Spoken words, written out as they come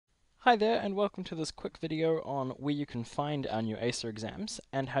Hi there, and welcome to this quick video on where you can find our new ACER exams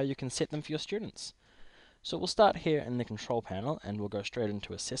and how you can set them for your students. So we'll start here in the control panel and we'll go straight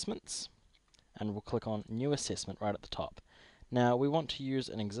into assessments and we'll click on new assessment right at the top. Now we want to use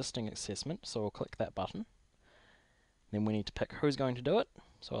an existing assessment, so we'll click that button. Then we need to pick who's going to do it,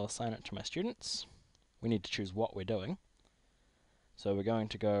 so I'll assign it to my students. We need to choose what we're doing. So we're going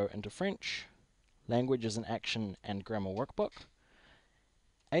to go into French, Languages in Action and Grammar Workbook,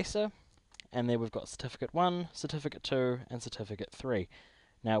 ACER, and there we've got Certificate 1, Certificate 2, and Certificate 3.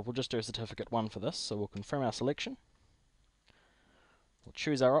 Now we'll just do Certificate 1 for this, so we'll confirm our selection. We'll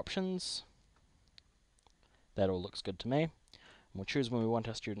choose our options. That all looks good to me. And we'll choose when we want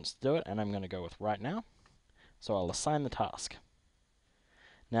our students to do it, and I'm going to go with right now. So I'll assign the task.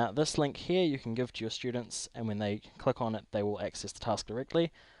 Now this link here you can give to your students, and when they click on it they will access the task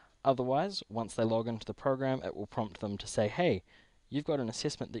directly. Otherwise, once they log into the program, it will prompt them to say, hey, you've got an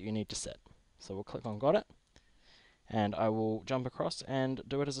assessment that you need to sit. So we'll click on Got It, and I will jump across and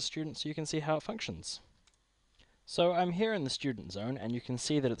do it as a student so you can see how it functions. So I'm here in the student zone, and you can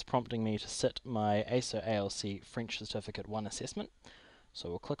see that it's prompting me to sit my ACER ALC French Certificate 1 assessment. So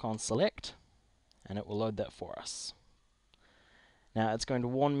we'll click on Select, and it will load that for us. Now it's going to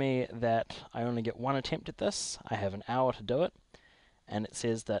warn me that I only get one attempt at this. I have an hour to do it, and it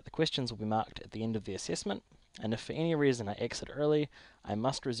says that the questions will be marked at the end of the assessment, and if for any reason I exit early, I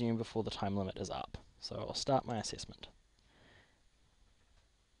must resume before the time limit is up. So I'll start my assessment.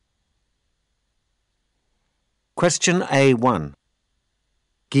 Question A1.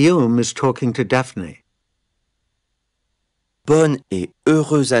 Guillaume is talking to Daphne. Bonne et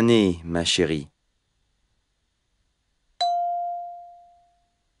heureuse année, ma chérie.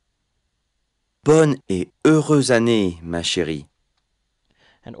 Bonne et heureuse année, ma chérie.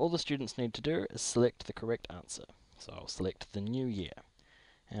 And all the students need to do is select the correct answer. So I'll select the new year,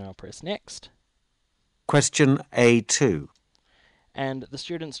 and I'll press Next. Question A2. And the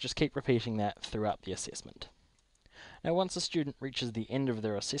students just keep repeating that throughout the assessment. Now once a student reaches the end of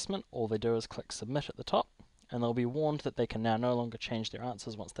their assessment, all they do is click Submit at the top, and they'll be warned that they can now no longer change their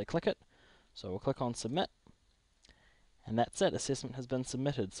answers once they click it. So we'll click on Submit, and that's it, assessment has been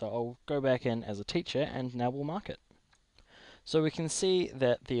submitted. So I'll go back in as a teacher and now we'll mark it. So we can see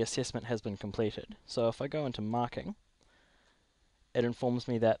that the assessment has been completed. So if I go into marking, it informs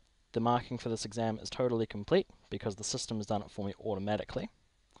me that the marking for this exam is totally complete because the system has done it for me automatically.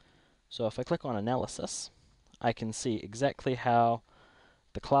 So if I click on Analysis, I can see exactly how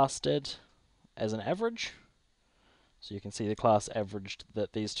the class did as an average. So you can see the class averaged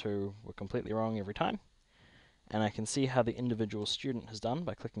that these two were completely wrong every time. And I can see how the individual student has done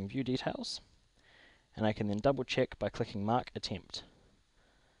by clicking View Details. And I can then double check by clicking Mark Attempt.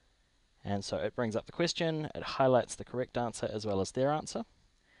 And so it brings up the question, it highlights the correct answer as well as their answer.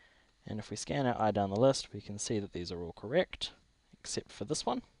 And if we scan our eye down the list, we can see that these are all correct, except for this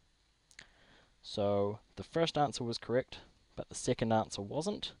one. So the first answer was correct, but the second answer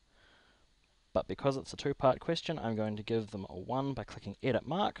wasn't. But because it's a two-part question, I'm going to give them a 1 by clicking Edit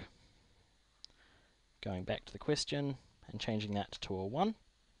Mark, going back to the question and changing that to a 1.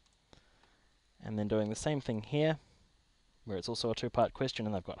 And then doing the same thing here, where it's also a two-part question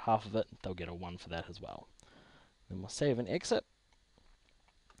and they've got half of it, they'll get a 1 for that as well. Then we'll save and exit,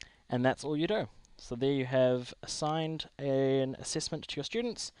 and that's all you do. So there you have assigned an assessment to your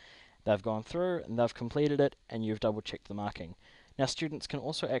students, they've gone through and they've completed it, and you've double-checked the marking. Now students can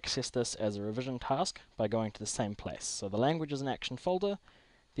also access this as a revision task by going to the same place. So the Languages in Action folder,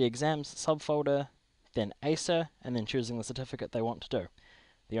 the Exams subfolder, then ACER, and then choosing the certificate they want to do.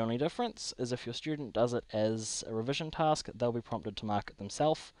 The only difference is if your student does it as a revision task, they'll be prompted to mark it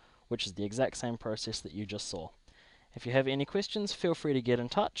themselves, which is the exact same process that you just saw. If you have any questions, feel free to get in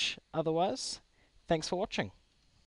touch. Otherwise, thanks for watching.